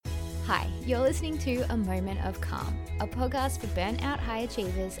Hi, you're listening to A Moment of Calm, a podcast for burnt out high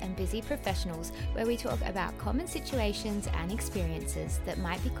achievers and busy professionals where we talk about common situations and experiences that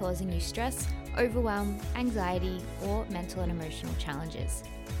might be causing you stress, overwhelm, anxiety, or mental and emotional challenges.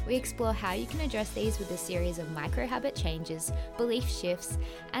 We explore how you can address these with a series of micro habit changes, belief shifts,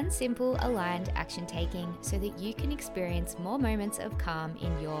 and simple aligned action taking so that you can experience more moments of calm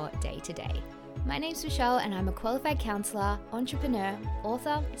in your day-to-day. My name's Michelle and I'm a qualified counsellor, entrepreneur,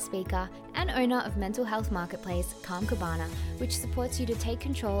 author, speaker, and owner of mental health marketplace Calm Cabana, which supports you to take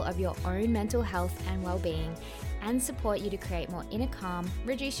control of your own mental health and well-being and support you to create more inner calm,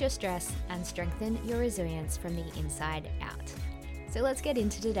 reduce your stress, and strengthen your resilience from the inside out. So let's get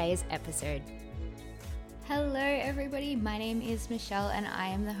into today's episode. Hello everybody, my name is Michelle and I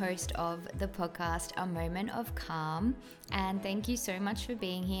am the host of the podcast A Moment of Calm, and thank you so much for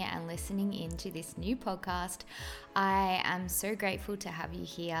being here and listening into this new podcast. I am so grateful to have you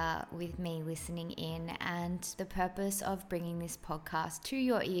here with me listening in, and the purpose of bringing this podcast to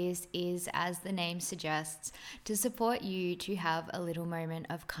your ears is, as the name suggests, to support you to have a little moment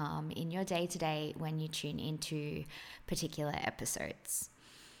of calm in your day-to-day when you tune into particular episodes.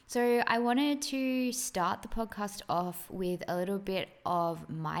 So I wanted to start the podcast off with a little bit of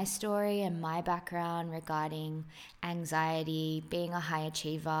my story and my background regarding anxiety, being a high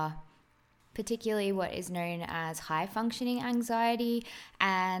achiever, particularly what is known as high functioning anxiety,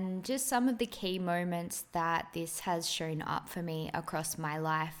 and just some of the key moments that this has shown up for me across my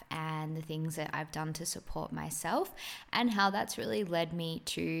life and the things that I've done to support myself, and how that's really led me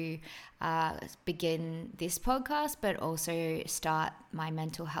to begin this podcast, but also start my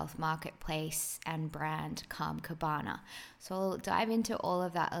mental health marketplace and brand Calm Cabana. So I'll dive into all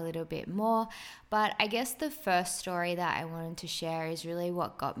of that a little bit more. But I guess the first story that I wanted to share is really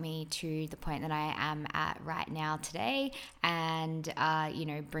what got me to the point that I am at right now today, and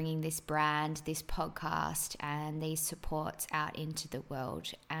bringing this brand, this podcast, and these supports out into the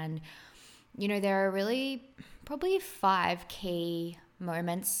world. And there are really probably 5 key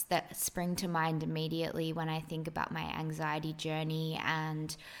moments that spring to mind immediately when I think about my anxiety journey,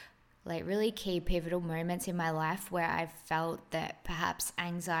 and like really key pivotal moments in my life where I've felt that perhaps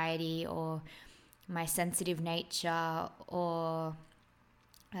anxiety or my sensitive nature or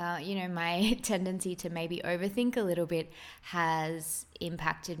my tendency to maybe overthink a little bit has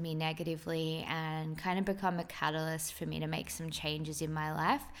impacted me negatively and kind of become a catalyst for me to make some changes in my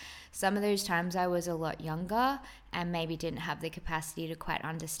life. Some of those times I was a lot younger and maybe didn't have the capacity to quite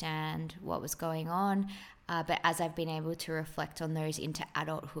understand what was going on. But as I've been able to reflect on those into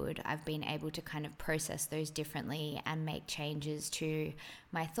adulthood, I've been able to kind of process those differently and make changes to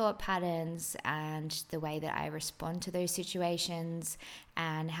my thought patterns and the way that I respond to those situations,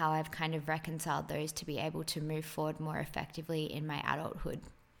 and how I've kind of reconciled those to be able to move forward more effectively in my adulthood.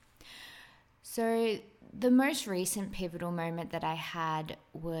 So the most recent pivotal moment that I had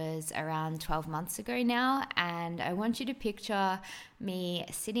was around 12 months ago now, and I want you to picture me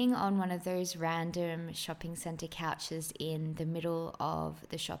sitting on one of those random shopping center couches in the middle of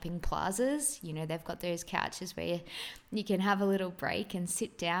the shopping plazas. They've got those couches where you can have a little break and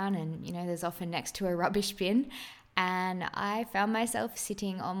sit down, and there's often next to a rubbish bin. And I found myself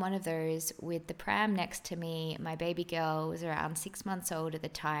sitting on one of those with the pram next to me. My baby girl was around 6 months old at the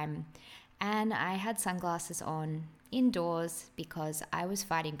time, and I had sunglasses on indoors because I was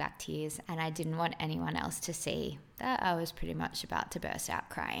fighting back tears and I didn't want anyone else to see that I was pretty much about to burst out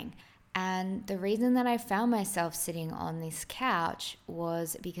crying. And the reason that I found myself sitting on this couch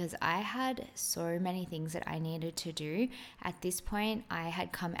was because I had so many things that I needed to do. At this point, I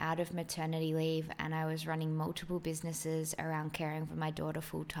had come out of maternity leave and I was running multiple businesses around caring for my daughter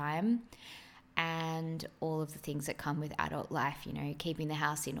full time, and all of the things that come with adult life, keeping the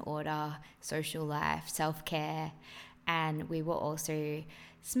house in order, social life, self-care. And we were also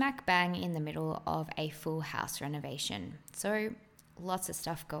smack bang in the middle of a full house renovation. So lots of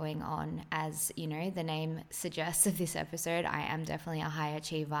stuff going on. As the name suggests of this episode, I am definitely a high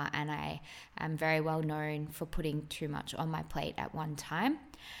achiever and I am very well known for putting too much on my plate at one time.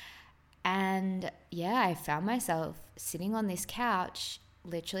 And I found myself sitting on this couch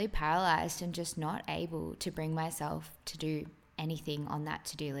literally paralyzed and just not able to bring myself to do anything on that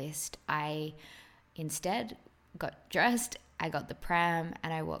to-do list. I instead got dressed, I got the pram,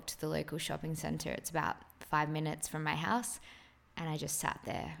 and I walked to the local shopping center. It's about 5 minutes from my house, and I just sat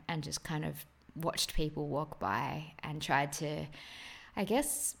there and just kind of watched people walk by and tried to, I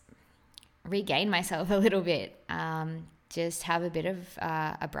guess, regain myself a little bit, just have a bit of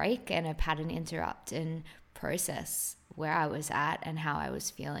a break and a pattern interrupt and process where I was at and how I was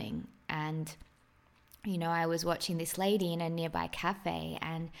feeling. And I was watching this lady in a nearby cafe,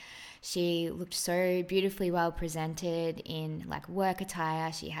 and she looked so beautifully well presented in like work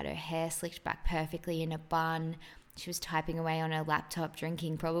attire. She had her hair slicked back perfectly in a bun. She was typing away on her laptop,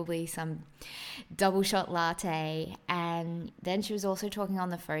 drinking probably some double shot latte. And then she was also talking on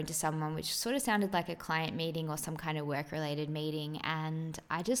the phone to someone, which sort of sounded like a client meeting or some kind of work related meeting. And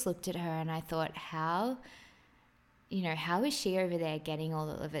I just looked at her and I thought, how is she over there getting all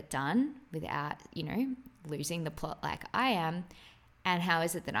of it done without, losing the plot like I am? And how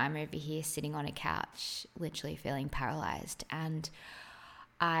is it that I'm over here sitting on a couch, literally feeling paralyzed? And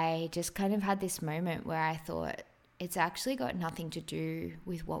I just kind of had this moment where I thought, it's actually got nothing to do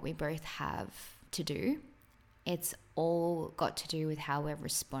with what we both have to do. It's all got to do with how we're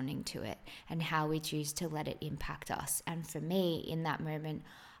responding to it and how we choose to let it impact us. And for me, in that moment,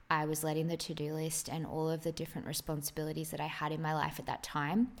 I was letting the to-do list and all of the different responsibilities that I had in my life at that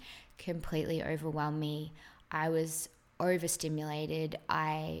time completely overwhelm me. I was overstimulated.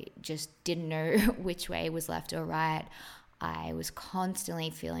 I just didn't know which way was left or right. I was constantly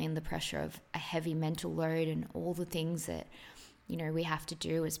feeling the pressure of a heavy mental load and all the things that, we have to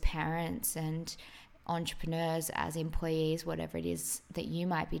do as parents and entrepreneurs, as employees, whatever it is that you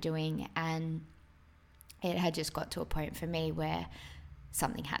might be doing. And it had just got to a point for me where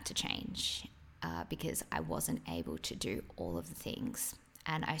something had to change because I wasn't able to do all of the things.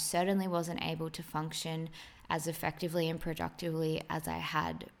 And I certainly wasn't able to function as effectively and productively as I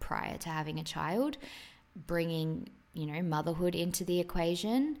had prior to having a child. Bringing, motherhood into the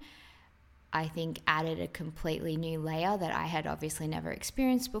equation, I think added a completely new layer that I had obviously never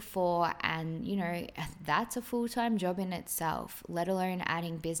experienced before. And, that's a full-time job in itself, let alone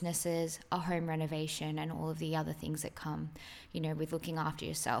adding businesses, a home renovation, and all of the other things that come, with looking after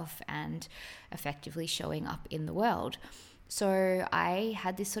yourself and effectively showing up in the world. So I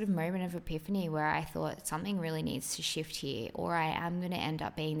had this sort of moment of epiphany where I thought something really needs to shift here, or I am going to end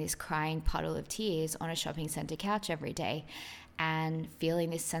up being this crying puddle of tears on a shopping center couch every day and feeling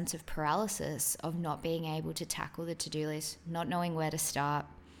this sense of paralysis of not being able to tackle the to-do list, not knowing where to start,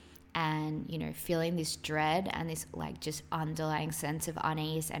 and, feeling this dread and this just underlying sense of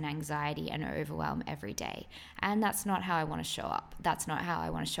unease and anxiety and overwhelm every day. And that's not how I want to show up. That's not how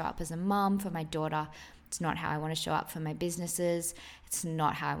I want to show up as a mom for my daughter. It's not how I want to show up for my businesses. It's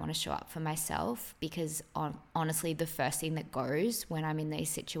not how I want to show up for myself, because honestly, the first thing that goes when I'm in these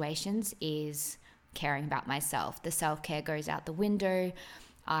situations is caring about myself. The self-care goes out the window.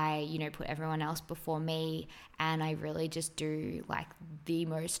 I, put everyone else before me, and I really just do the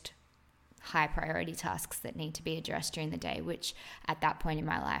most high priority tasks that need to be addressed during the day, which at that point in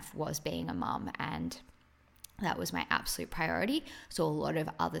my life was being a mom, and that was my absolute priority. So a lot of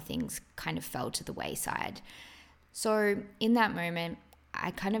other things kind of fell to the wayside. So in that moment,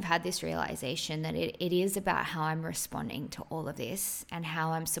 I kind of had this realization that it is about how I'm responding to all of this and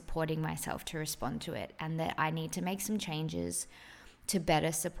how I'm supporting myself to respond to it, and that I need to make some changes to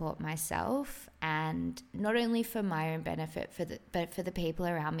better support myself, and not only for my own benefit, but for the people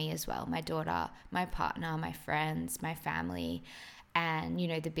around me as well. My daughter, my partner, my friends, my family, and,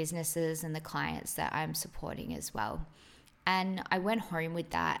 the businesses and the clients that I'm supporting as well. And I went home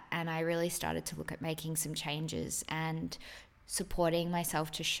with that, and I really started to look at making some changes and supporting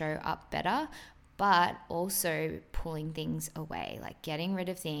myself to show up better, but also pulling things away, getting rid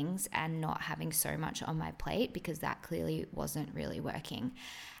of things and not having so much on my plate, because that clearly wasn't really working.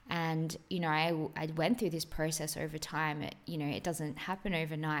 And, I went through this process over time. It doesn't happen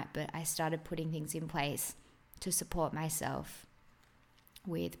overnight, but I started putting things in place to support myself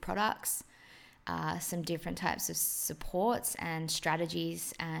with products, some different types of supports and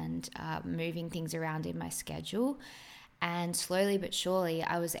strategies, and moving things around in my schedule. And slowly but surely,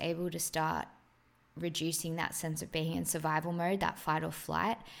 I was able to start reducing that sense of being in survival mode, that fight or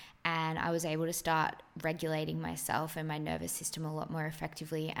flight. And I was able to start regulating myself and my nervous system a lot more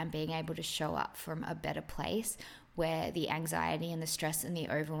effectively, and being able to show up from a better place where the anxiety and the stress and the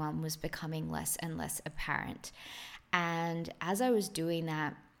overwhelm was becoming less and less apparent. And as I was doing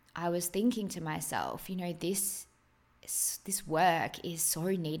that, I was thinking to myself, this work is so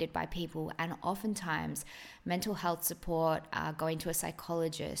needed by people. And oftentimes mental health support, going to a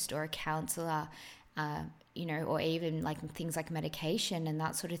psychologist or a counselor, or even things like medication and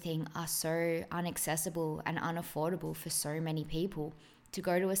that sort of thing, are so inaccessible and unaffordable for so many people. To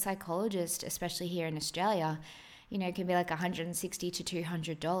go to a psychologist, especially here in Australia, it can be $160 to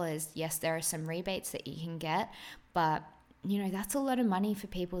 $200. Yes, there are some rebates that you can get, but that's a lot of money for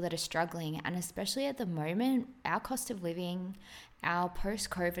people that are struggling. And especially at the moment, our cost of living, our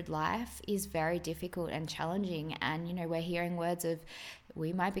post-COVID life is very difficult and challenging. And, we're hearing words of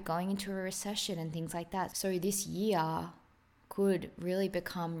we might be going into a recession and things like that. So this year could really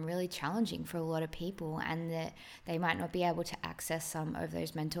become really challenging for a lot of people, and that they might not be able to access some of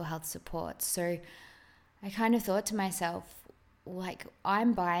those mental health supports. So I kind of thought to myself, like,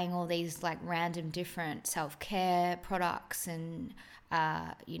 I'm buying all these like random different self-care products and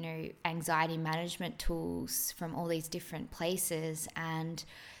anxiety management tools from all these different places, and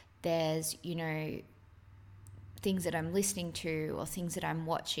there's things that I'm listening to or things that I'm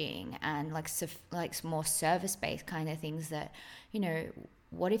watching, and like more service-based kind of things that,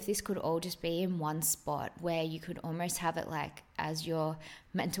 what if this could all just be in one spot where you could almost have it like as your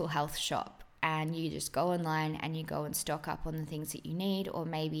mental health shop, and you just go online and you go and stock up on the things that you need. Or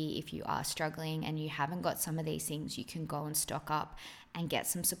maybe if you are struggling and you haven't got some of these things, you can go and stock up and get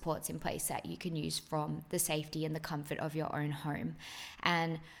some supports in place that you can use from the safety and the comfort of your own home.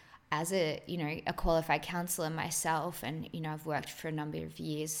 And as a qualified counselor myself, and I've worked for a number of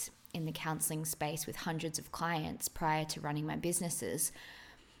years in the counseling space with hundreds of clients prior to running my businesses,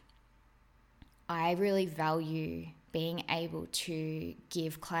 I really value being able to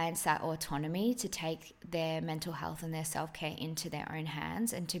give clients that autonomy to take their mental health and their self-care into their own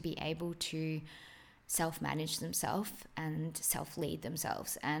hands, and to be able to self-manage themselves and self-lead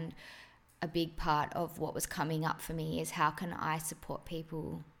themselves. And a big part of what was coming up for me is, how can I support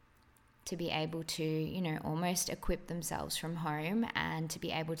people to be able to, almost equip themselves from home and to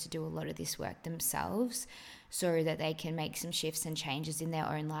be able to do a lot of this work themselves, so that they can make some shifts and changes in their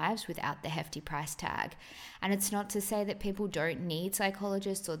own lives without the hefty price tag. And it's not to say that people don't need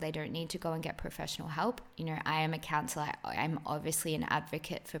psychologists or they don't need to go and get professional help. I am a counselor. I'm obviously an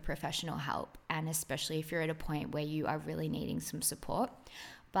advocate for professional help, and especially if you're at a point where you are really needing some support.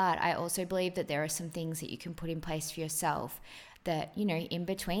 But I also believe that there are some things that you can put in place for yourself that, in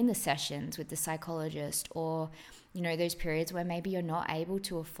between the sessions with the psychologist, or, those periods where maybe you're not able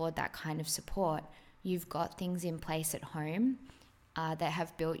to afford that kind of support, you've got things in place at home that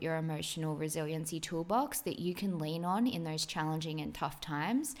have built your emotional resiliency toolbox that you can lean on in those challenging and tough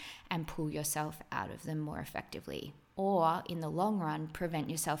times and pull yourself out of them more effectively, or in the long run, prevent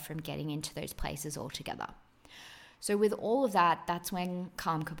yourself from getting into those places altogether. So with all of that, that's when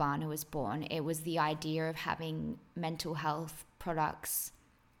Calm Cabana was born. It was the idea of having mental health products,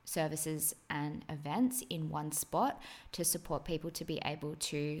 services and events in one spot to support people to be able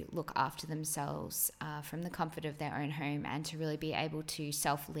to look after themselves from the comfort of their own home, and to really be able to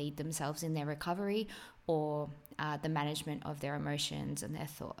self-lead themselves in their recovery, or the management of their emotions and their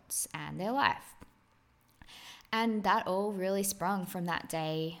thoughts and their life. And that all really sprung from that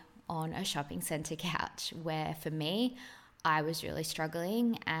day on a shopping center couch, where for me, I was really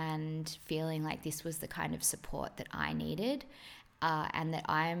struggling and feeling like this was the kind of support that I needed, and that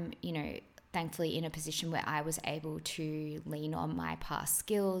I'm, thankfully in a position where I was able to lean on my past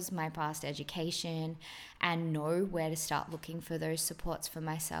skills, my past education, and know where to start looking for those supports for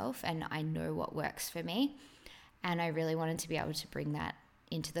myself, and I know what works for me. And I really wanted to be able to bring that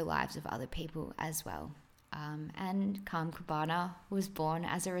into the lives of other people as well. And Calm Cabana was born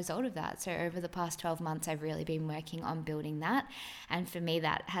as a result of that. So over the past 12 months, I've really been working on building that. And for me,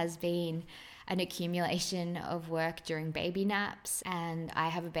 that has been an accumulation of work during baby naps. And I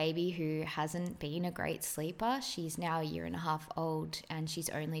have a baby who hasn't been a great sleeper. She's now 1.5 years old, and she's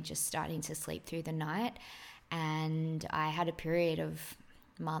only just starting to sleep through the night. And I had a period of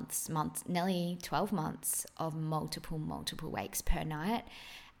months, nearly 12 months of multiple wakes per night,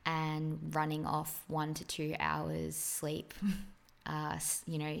 and running off 1 to 2 hours sleep,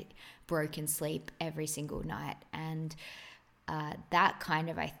 broken sleep every single night. And that kind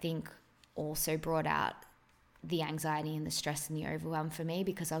of, I think, also brought out the anxiety and the stress and the overwhelm for me,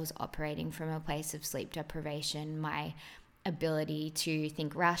 because I was operating from a place of sleep deprivation. My ability to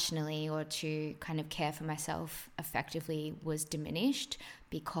think rationally or to kind of care for myself effectively was diminished,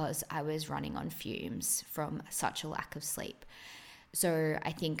 because I was running on fumes from such a lack of sleep. So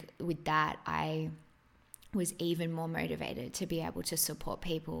I think with that, I was even more motivated to be able to support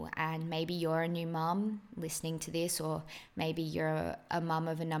people. And maybe you're a new mum listening to this, or maybe you're a mum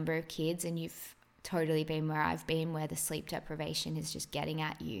of a number of kids and you've totally been where I've been, where the sleep deprivation is just getting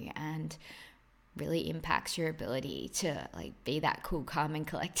at you and really impacts your ability to be that cool, calm and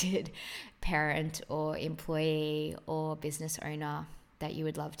collected parent or employee or business owner that you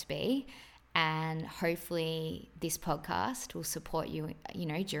would love to be. And hopefully this podcast will support you,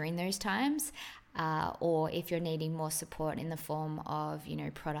 during those times. Or if you're needing more support in the form of,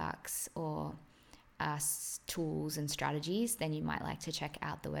 products or tools and strategies, then you might like to check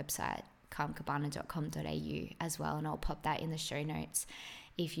out the website calmcabana.com.au as well. And I'll pop that in the show notes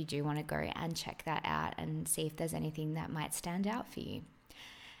if you do want to go and check that out and see if there's anything that might stand out for you.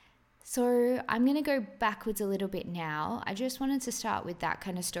 So I'm going to go backwards a little bit now. I just wanted to start with that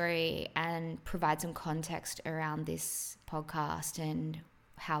kind of story and provide some context around this podcast and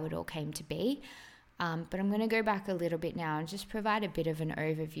how it all came to be. But I'm going to go back a little bit now and just provide a bit of an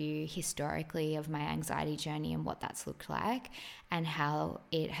overview historically of my anxiety journey and what that's looked like and how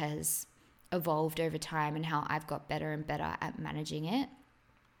it has evolved over time and how I've got better and better at managing it.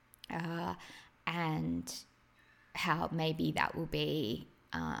 And how maybe that will be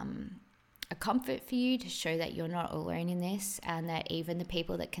a comfort for you to show that you're not alone in this, and that even the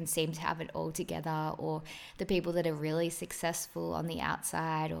people that can seem to have it all together, or the people that are really successful on the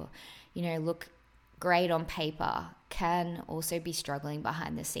outside, or, you know, look great on paper, can also be struggling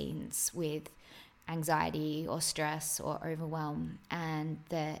behind the scenes with anxiety or stress or overwhelm, and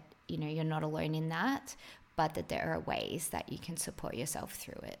that, you know, you're not alone in that, but that there are ways that you can support yourself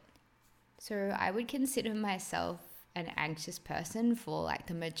through it. So I would consider myself an anxious person for like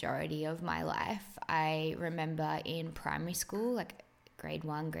the majority of my life. I remember in primary school, like grade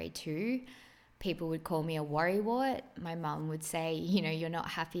 1, grade 2, people would call me a worrywart. My mum would say, you know, you're not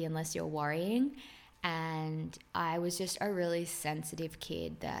happy unless you're worrying. And I was just a really sensitive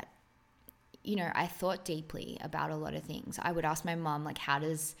kid that, you know, I thought deeply about a lot of things. I would ask my mum, like, how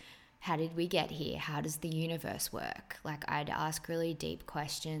did we get here? How does the universe work? Like, I'd ask really deep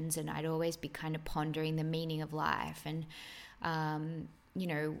questions, and I'd always be kind of pondering the meaning of life and, you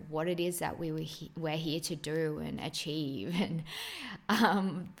know, what it is that we're here to do and achieve,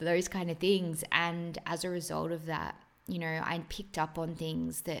 and those kind of things. And as a result of that, you know, I picked up on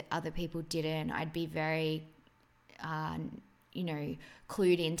things that other people didn't. I'd be very, you know,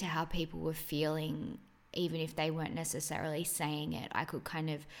 clued into how people were feeling, even if they weren't necessarily saying it. I could kind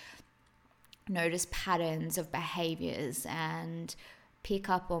of notice patterns of behaviors and pick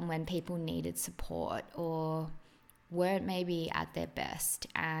up on when people needed support or weren't maybe at their best.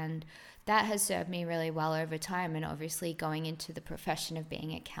 And that has served me really well over time. And obviously going into the profession of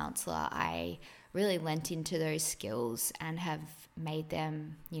being a counselor, I really lent into those skills and have made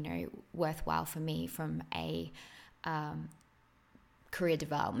them, you know, worthwhile for me from a career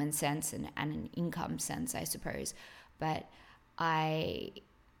development sense and an income sense, I suppose. But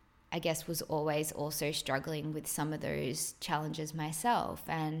I guess was always also struggling with some of those challenges myself,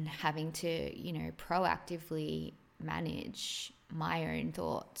 and having to, you know, proactively manage my own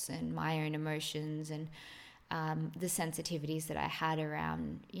thoughts and my own emotions, and the sensitivities that I had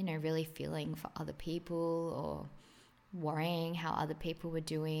around, you know, really feeling for other people or worrying how other people were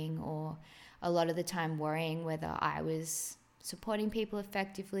doing, or a lot of the time worrying whether I was supporting people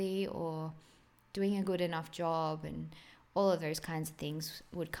effectively or doing a good enough job, and all of those kinds of things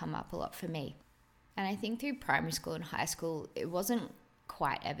would come up a lot for me. And I think through primary school and high school, it wasn't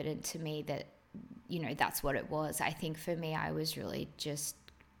quite evident to me that, you know, that's what it was. I think for me, I was really just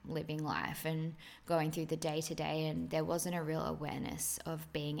living life and going through the day to day, and there wasn't a real awareness of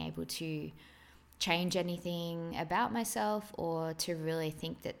being able to change anything about myself, or to really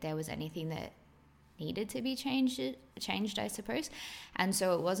think that there was anything that needed to be changed, I suppose. And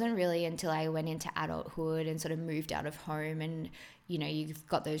so it wasn't really until I went into adulthood and sort of moved out of home, and, you know, you've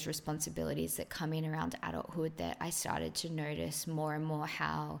got those responsibilities that come in around adulthood, that I started to notice more and more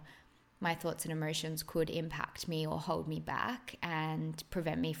how my thoughts and emotions could impact me or hold me back and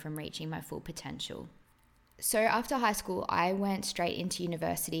prevent me from reaching my full potential. So after high school, I went straight into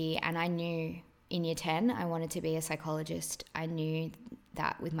university, and I knew in year 10 I wanted to be a psychologist. I knew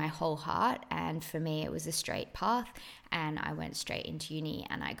that with my whole heart, and for me it was a straight path, and I went straight into uni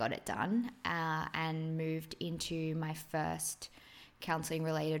and I got it done, and moved into my first counselling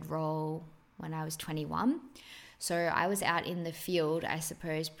related role when I was 21. So I was out in the field, I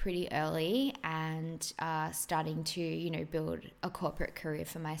suppose, pretty early, and starting to, you know, build a corporate career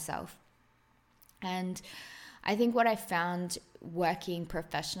for myself. And I think what I found working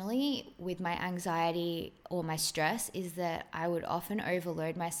professionally with my anxiety or my stress is that I would often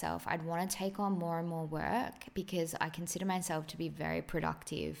overload myself. I'd want to take on more and more work because I consider myself to be very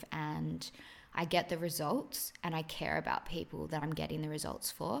productive, and I get the results, and I care about people that I'm getting the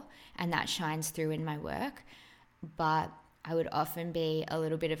results for, and that shines through in my work. But I would often be a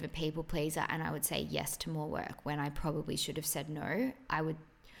little bit of a people pleaser, and I would say yes to more work when I probably should have said no. I would,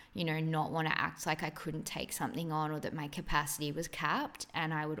 you know, not want to act like I couldn't take something on or that my capacity was capped.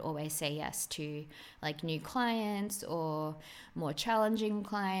 And I would always say yes to like new clients or more challenging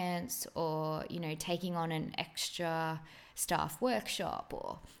clients, or, you know, taking on an extra staff workshop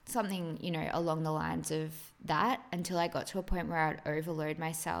or something, you know, along the lines of that, until I got to a point where I'd overload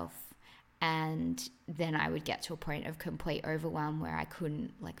myself. And then I would get to a point of complete overwhelm where I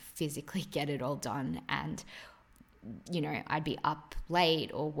couldn't like physically get it all done. And I'd be up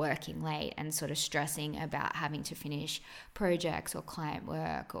late or working late and sort of stressing about having to finish projects or client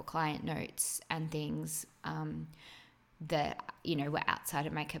work or client notes and things that, were outside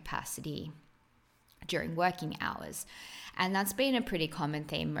of my capacity during working hours. And that's been a pretty common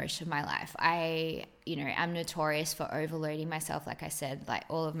theme most of my life. I'm notorious for overloading myself. Like I said, like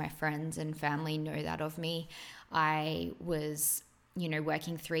all of my friends and family know that of me. I was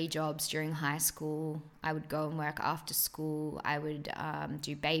working 3 jobs during high school. I would go and work after school. I would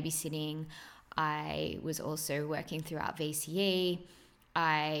do babysitting. I was also working throughout VCE.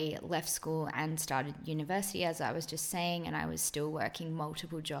 I left school and started university, as I was just saying, and I was still working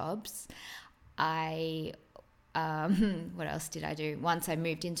multiple jobs. What else did I do? Once I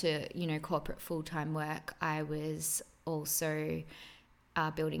moved into, corporate full-time work, I was also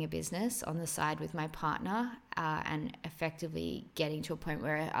building a business on the side with my partner and effectively getting to a point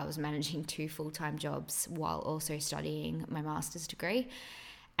where I was managing 2 full-time jobs while also studying my master's degree.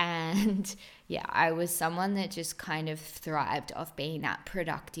 And yeah, I was someone that just kind of thrived off being that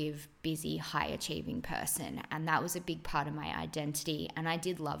productive, busy, high-achieving person. And that was a big part of my identity. And I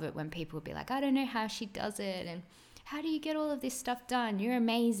did love it when people would be like, I don't know how she does it. And how do you get all of this stuff done? You're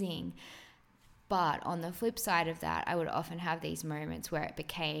amazing. But on the flip side of that, I would often have these moments where it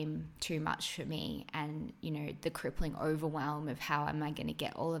became too much for me and, the crippling overwhelm of how am I going to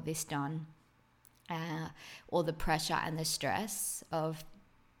get all of this done? Or the pressure and the stress of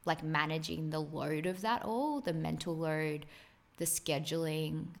like managing the load of that all, the mental load, the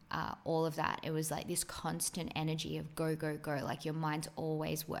scheduling, all of that. It was like this constant energy of go, go, go. Like your mind's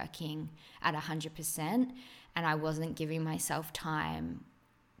always working at 100%. And I wasn't giving myself time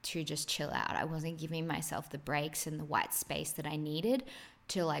to just chill out. I wasn't giving myself the breaks and the white space that I needed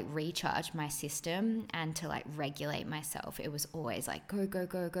to like recharge my system and to like regulate myself. It was always like go, go,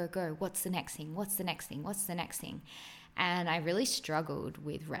 go, go, go. What's the next thing? What's the next thing? What's the next thing? And I really struggled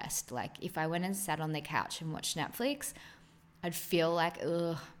with rest. Like if I went and sat on the couch and watched Netflix, I'd feel like,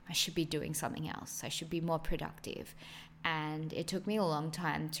 I should be doing something else. I should be more productive. And it took me a long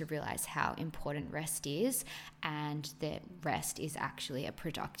time to realize how important rest is, and that rest is actually a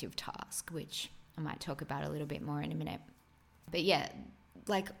productive task, which I might talk about a little bit more in a minute. But yeah,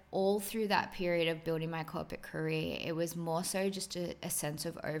 like all through that period of building my corporate career, it was more so just a sense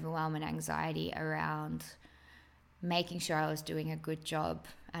of overwhelm and anxiety around making sure I was doing a good job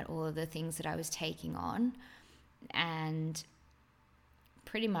at all of the things that I was taking on, and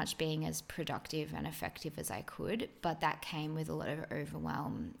pretty much being as productive and effective as I could. But that came with a lot of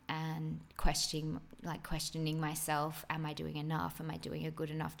overwhelm and questioning myself. Am I doing enough? Am I doing a good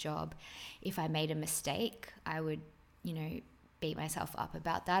enough job? If I made a mistake, I would, beat myself up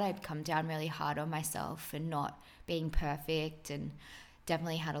about that. I'd come down really hard on myself and not being perfect, and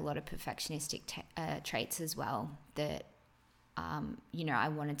definitely had a lot of perfectionistic traits as well that, I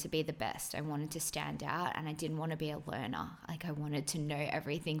wanted to be the best. I wanted to stand out, and I didn't want to be a learner. Like I wanted to know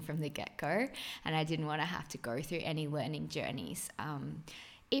everything from the get-go, and I didn't want to have to go through any learning journeys.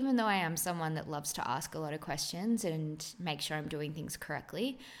 Even though I am someone that loves to ask a lot of questions and make sure I'm doing things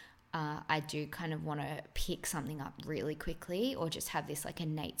correctly, I do kind of want to pick something up really quickly, or just have this like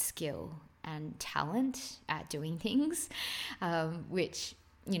innate skill and talent at doing things, which,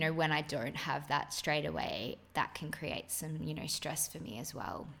 when I don't have that straight away, that can create some, stress for me as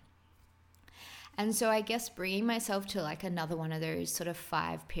well. And so I guess bringing myself to like another one of those sort of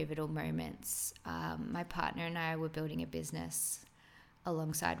 5 pivotal moments, my partner and I were building a business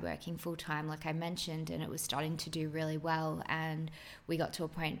alongside working full time, like I mentioned, and it was starting to do really well. And we got to a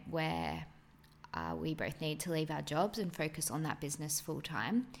point where we both needed to leave our jobs and focus on that business full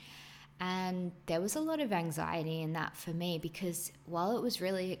time. And there was a lot of anxiety in that for me, because while it was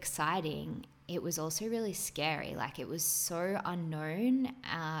really exciting, it was also really scary. Like it was so unknown.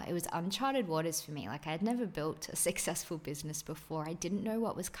 It was uncharted waters for me. Like I had never built a successful business before. I didn't know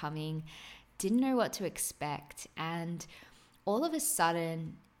what was coming, didn't know what to expect. And all of a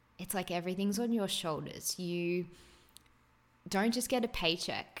sudden, it's like everything's on your shoulders. You don't just get a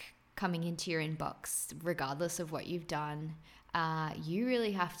paycheck coming into your inbox, regardless of what you've done. You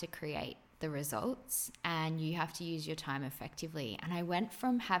really have to create the results, and you have to use your time effectively. And I went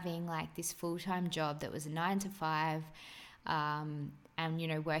from having like this full-time job that was a 9 to 5, and,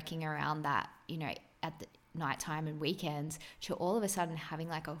 working around that, at the nighttime and weekends, to all of a sudden having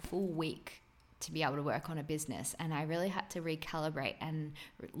like a full week to be able to work on a business. And I really had to recalibrate and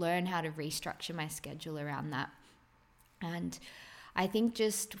learn how to restructure my schedule around that. And I think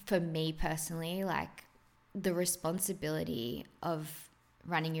just for me personally, like the responsibility of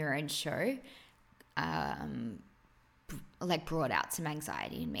running your own show brought out some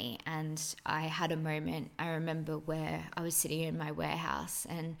anxiety in me. And I had a moment, I remember, where I was sitting in my warehouse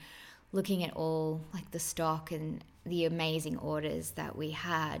and looking at all like the stock and the amazing orders that we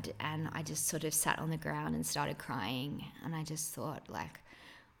had, and I just sort of sat on the ground and started crying. And I just thought, like,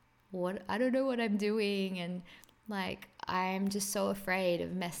 what, I don't know what I'm doing, and like I'm just so afraid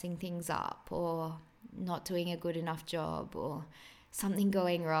of messing things up or not doing a good enough job or something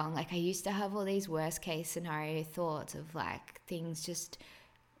going wrong. Like I used to have all these worst case scenario thoughts of like things just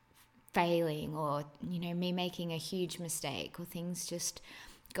failing, or me making a huge mistake, or things just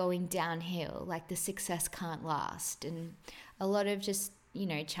going downhill, like the success can't last, and a lot of just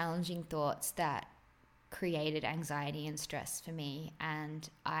challenging thoughts that created anxiety and stress for me. And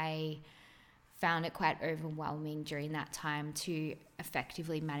I found it quite overwhelming during that time to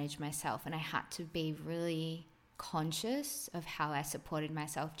effectively manage myself, and I had to be really conscious of how I supported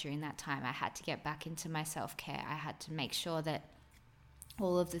myself during that time. I had to get back into my self-care. I had to make sure that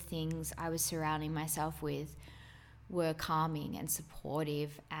all of the things I was surrounding myself with were calming and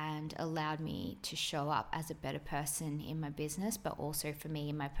supportive and allowed me to show up as a better person in my business, but also for me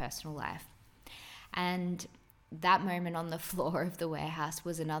in my personal life. And that moment on the floor of the warehouse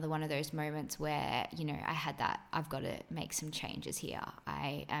was another one of those moments where, I had that, I've got to make some changes here.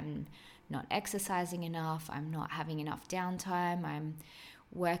 I am not exercising enough. I'm not having enough downtime. I'm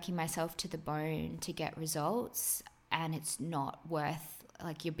working myself to the bone to get results, and it's not worth,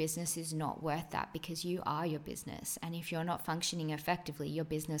 like, your business is not worth that, because you are your business. And if you're not functioning effectively, your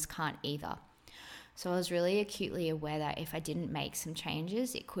business can't either. So I was really acutely aware that if I didn't make some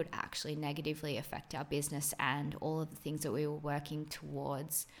changes, it could actually negatively affect our business, and all of the things that we were working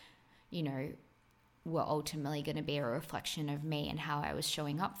towards, were ultimately going to be a reflection of me and how I was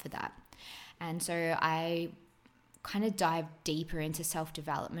showing up for that. And so I kind of dived deeper into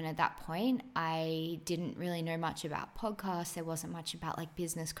self-development at that point. I didn't really know much about podcasts. There wasn't much about like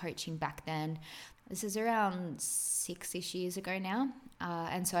business coaching back then. This is around 6-ish years ago now.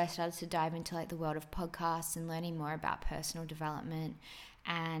 And so I started to dive into like the world of podcasts and learning more about personal development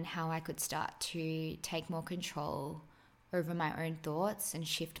and how I could start to take more control over my own thoughts and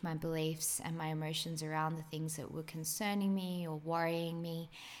shift my beliefs and my emotions around the things that were concerning me or worrying me,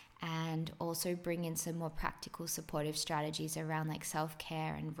 and also bring in some more practical supportive strategies around like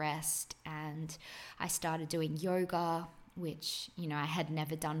self-care and rest. And I started doing yoga, which, I had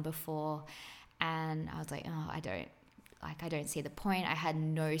never done before. And I was like, oh, I don't see the point. I had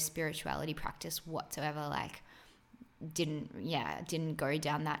no spirituality practice whatsoever, didn't go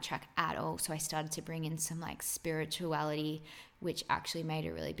down that track at all. So I started to bring in some like spirituality, which actually made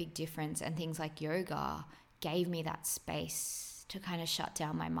a really big difference. And things like yoga gave me that space to kind of shut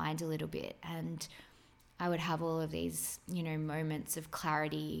down my mind a little bit. And I would have all of these, moments of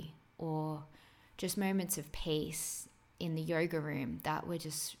clarity or just moments of peace in the yoga room that were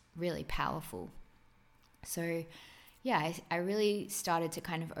just really powerful. So yeah, I really started to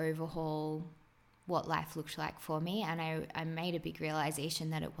kind of overhaul what life looked like for me. And I made a big realization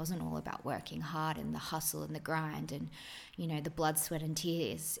that it wasn't all about working hard and the hustle and the grind and, the blood, sweat and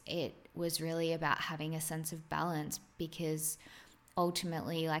tears. It was really about having a sense of balance, because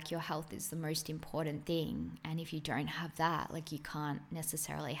ultimately, like, your health is the most important thing. And if you don't have that, like, you can't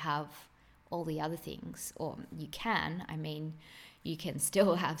necessarily have all the other things. Or you can, you can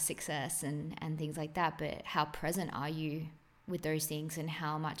still have success and things like that, but how present are you with those things, and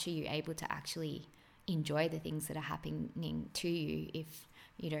how much are you able to actually enjoy the things that are happening to you if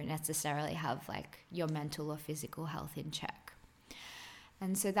you don't necessarily have like your mental or physical health in check?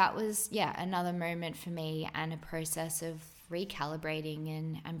 And so that was, another moment for me, and a process of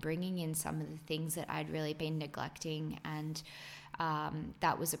recalibrating and bringing in some of the things that I'd really been neglecting. And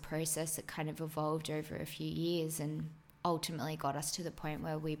that was a process that kind of evolved over a few years and ultimately got us to the point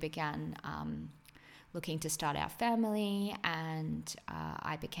where we began looking to start our family, and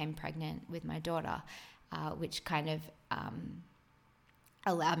I became pregnant with my daughter, which kind of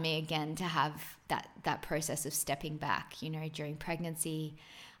allowed me again to have that process of stepping back. During pregnancy,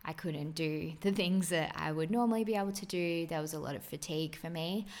 I couldn't do the things that I would normally be able to do. There was a lot of fatigue for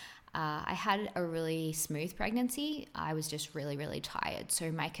me. I had a really smooth pregnancy. I was just really, really tired.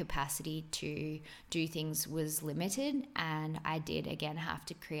 So my capacity to do things was limited, and I did again have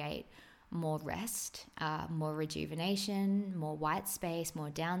to create more rest, more rejuvenation, more white space, more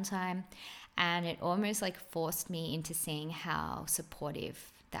downtime. And it almost like forced me into seeing how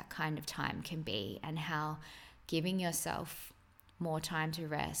supportive that kind of time can be, and how giving yourself more time to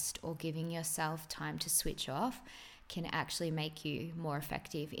rest or giving yourself time to switch off can actually make you more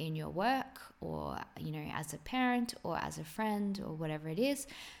effective in your work, or, as a parent or as a friend or whatever it is.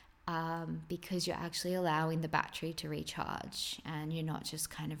 because you're actually allowing the battery to recharge and you're not just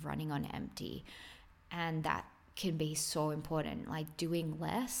kind of running on empty. And that can be so important, like doing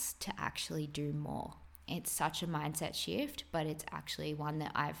less to actually do more. It's such a mindset shift, but it's actually one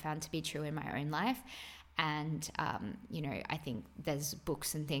that I've found to be true in my own life. And, I think there's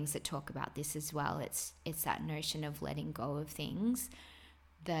books and things that talk about this as well. It's that notion of letting go of things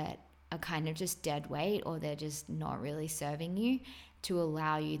that are kind of just dead weight, or they're just not really serving you, to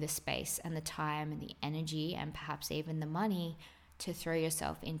allow you the space and the time and the energy and perhaps even the money to throw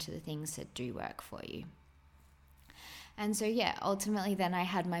yourself into the things that do work for you. And so, ultimately then I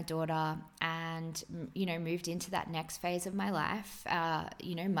had my daughter and, moved into that next phase of my life,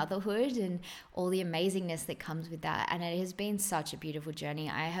 motherhood and all the amazingness that comes with that. And it has been such a beautiful journey.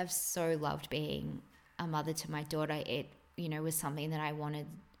 I have so loved being a mother to my daughter. It, was something that I wanted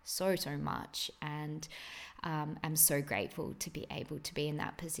so much. And I'm so grateful to be able to be in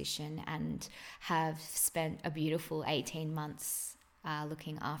that position and have spent a beautiful 18 months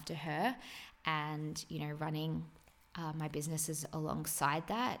looking after her and, running my businesses alongside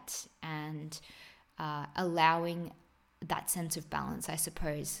that, and allowing that sense of balance. I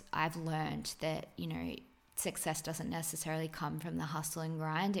suppose I've learned that, success doesn't necessarily come from the hustle and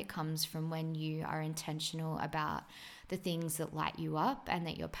grind. It comes from when you are intentional about the things that light you up and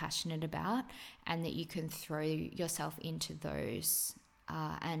that you're passionate about, and that you can throw yourself into those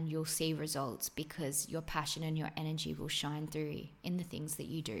and you'll see results, because your passion and your energy will shine through in the things that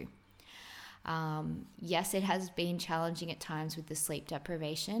you do. Yes, it has been challenging at times with the sleep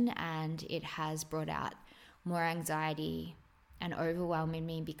deprivation, and it has brought out more anxiety and overwhelm in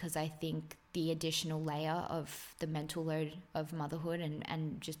me, because I think the additional layer of the mental load of motherhood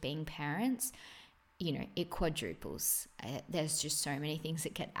and just being parents, it quadruples. There's just so many things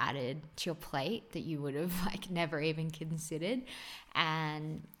that get added to your plate that you would have never even considered.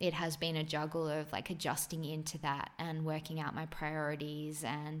 And it has been a juggle of adjusting into that and working out my priorities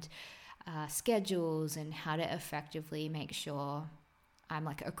and schedules and how to effectively make sure I'm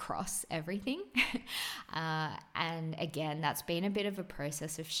across everything. And again, that's been a bit of a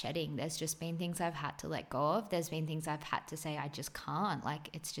process of shedding. There's just been things I've had to let go of. There's been things I've had to say I just can't,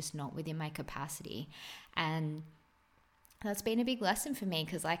 it's just not within my capacity. And that's been a big lesson for me,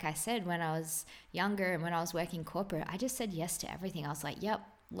 because like I said, when I was younger and when I was working corporate, I just said yes to everything. I was like, yep,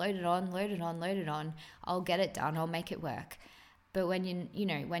 load it on. I'll get it done. I'll make it work. But when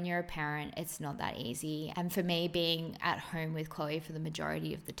when you're a parent, it's not that easy. And for me, being at home with Chloe for the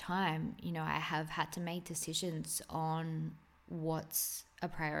majority of the time, I have had to make decisions on what's a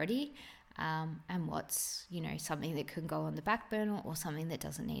priority and what's, something that can go on the back burner or something that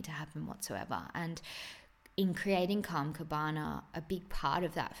doesn't need to happen whatsoever. And in creating Calm Cabana, a big part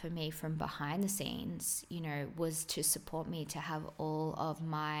of that for me from behind the scenes, was to support me to have all of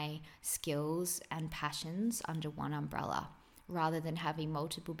my skills and passions under one umbrella, rather than having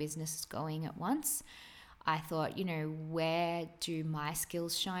multiple businesses going at once. I thought, where do my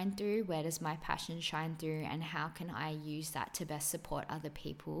skills shine through? Where does my passion shine through? And how can I use that to best support other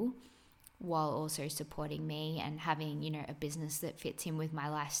people while also supporting me and having, a business that fits in with my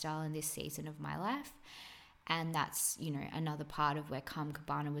lifestyle in this season of my life? And that's, another part of where Calm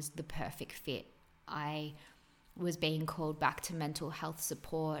Cabana was the perfect fit. I was being called back to mental health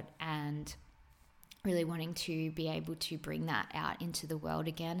support and really wanting to be able to bring that out into the world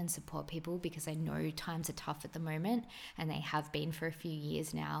again and support people, because I know times are tough at the moment, and they have been for a few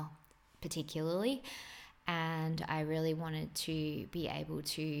years now, particularly. And I really wanted to be able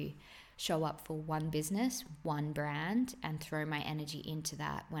to show up for one business, one brand, and throw my energy into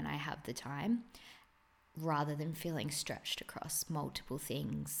that when I have the time, rather than feeling stretched across multiple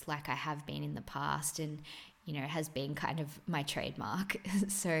things like I have been in the past, and has been kind of my trademark.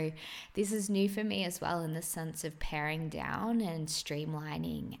 So this is new for me as well, in the sense of paring down and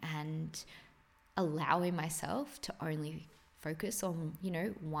streamlining and allowing myself to only focus on,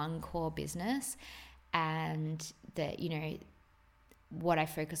 one core business, and that, what I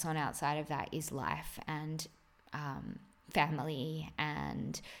focus on outside of that is life and family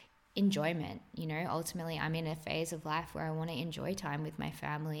and enjoyment. Ultimately I'm in a phase of life where I want to enjoy time with my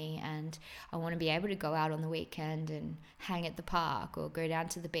family, and I want to be able to go out on the weekend and hang at the park or go down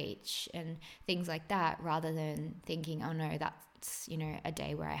to the beach and things like that, rather than thinking, oh no, that's a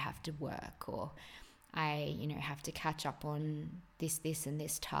day where I have to work, or I have to catch up on this and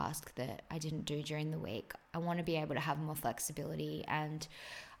this task that I didn't do during the week. I want to be able to have more flexibility and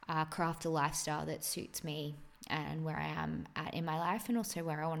craft a lifestyle that suits me and where I am at in my life, and also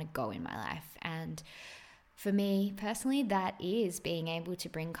where I want to go in my life. And for me personally, that is being able to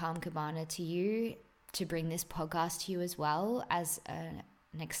bring Calm Cabana to you, to bring this podcast to you as well, as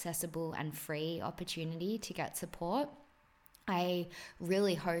an accessible and free opportunity to get support. I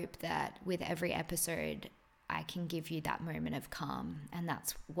really hope that with every episode, I can give you that moment of calm, and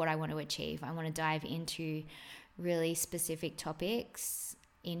that's what I want to achieve. I want to dive into really specific topics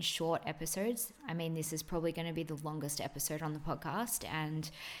in short episodes. I mean, this is probably going to be the longest episode on the podcast, and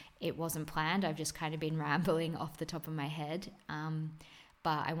it wasn't planned. I've just kind of been rambling off the top of my head.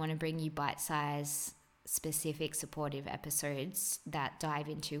 But I want to bring you bite-sized, specific, supportive episodes that dive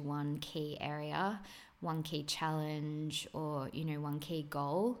into one key area, one key challenge, or, one key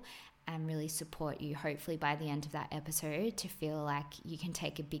goal, and really support you, hopefully by the end of that episode, to feel like you can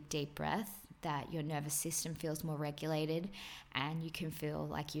take a big deep breath, that your nervous system feels more regulated, and you can feel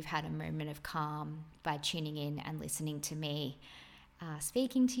like you've had a moment of calm by tuning in and listening to me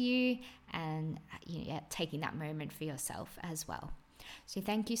speaking to you, and taking that moment for yourself as well. So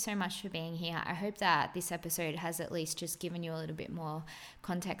thank you so much for being here. I hope that this episode has at least just given you a little bit more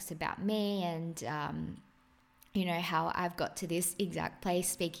context about me and how I've got to this exact place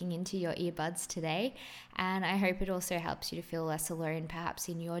speaking into your earbuds today. And I hope it also helps you to feel less alone perhaps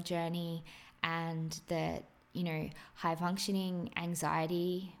in your journey, and that, high functioning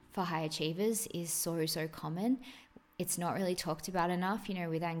anxiety for high achievers is so common. It's not really talked about enough.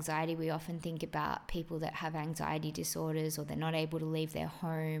 With anxiety, we often think about people that have anxiety disorders, or they're not able to leave their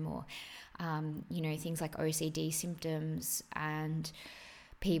home, or, things like OCD symptoms, and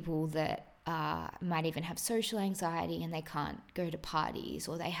people that might even have social anxiety and they can't go to parties,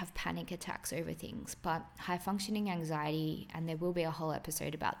 or they have panic attacks over things. But high functioning anxiety, and there will be a whole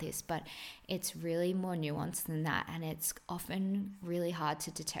episode about this, but it's really more nuanced than that, and it's often really hard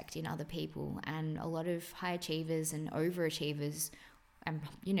to detect in other people. And a lot of high achievers and overachievers and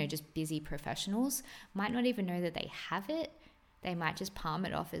just busy professionals might not even know that they have it. They might just palm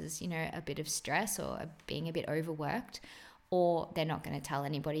it off as a bit of stress or being a bit overworked, or they're not going to tell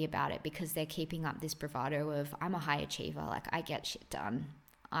anybody about it because they're keeping up this bravado of, I'm a high achiever, like I get shit done.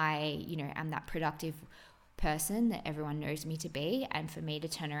 I, am that productive person that everyone knows me to be. And for me to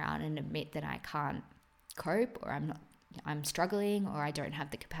turn around and admit that I can't cope, or I'm struggling, or I don't have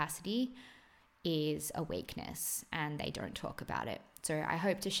the capacity, is a weakness, and they don't talk about it. So I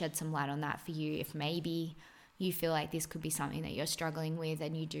hope to shed some light on that for you, if maybe you feel like this could be something that you're struggling with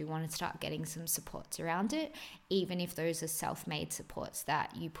and you do want to start getting some supports around it, even if those are self-made supports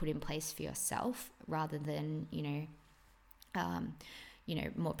that you put in place for yourself rather than,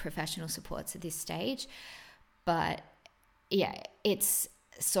 more professional supports at this stage. But yeah, it's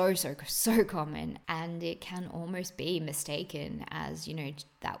so common, and it can almost be mistaken as,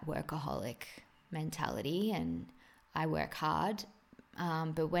 that workaholic mentality and I work hard.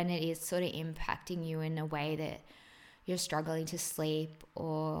 But when it is sort of impacting you in a way that you're struggling to sleep,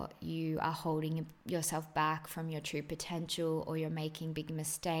 or you are holding yourself back from your true potential, or you're making big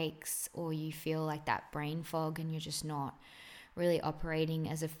mistakes, or you feel like that brain fog and you're just not really operating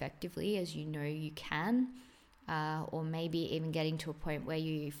as effectively as you can, or maybe even getting to a point where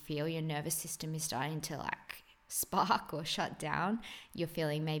you feel your nervous system is starting to like spark or shut down, you're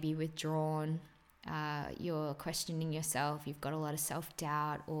feeling maybe withdrawn, you're questioning yourself, you've got a lot of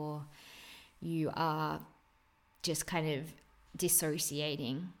self-doubt, or you are just kind of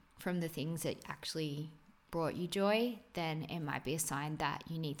dissociating from the things that actually brought you joy, then it might be a sign that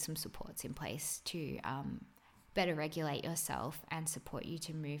you need some supports in place to better regulate yourself and support you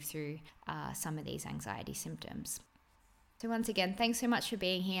to move through some of these anxiety symptoms. So once again, thanks so much for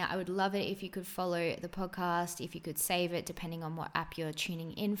being here. I would love it if you could follow the podcast, if you could save it depending on what app you're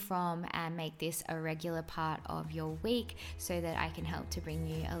tuning in from, and make this a regular part of your week so that I can help to bring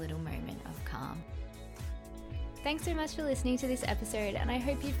you a little moment of calm. Thanks so much for listening to this episode, and I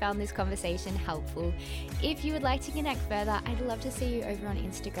hope you found this conversation helpful. If you would like to connect further, I'd love to see you over on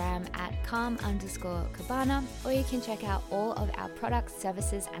Instagram at calm_cabana, or you can check out all of our products,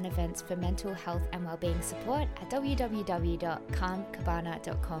 services, and events for mental health and wellbeing support at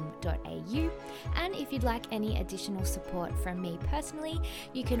www.calmcabana.com.au. And if you'd like any additional support from me personally,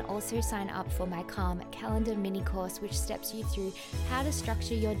 you can also sign up for my Calm Calendar mini course, which steps you through how to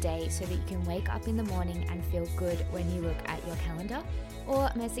structure your day so that you can wake up in the morning and feel good when you look at your calendar, or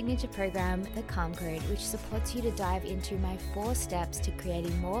my signature program, the Calm Code, which supports you to dive into my 4 steps to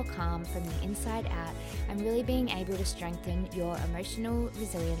creating more calm from the inside out and really being able to strengthen your emotional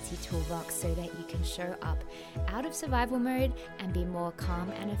resiliency toolbox so that you can show up out of survival mode and be more calm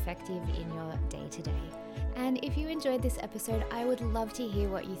and effective in your day-to-day. And if you enjoyed this episode, I would love to hear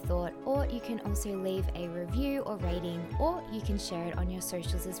what you thought, or you can also leave a review or rating, or you can share it on your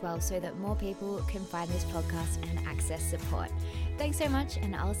socials as well so that more people can find this podcast and access support. Thanks so much,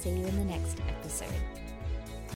 and I'll see you in the next episode.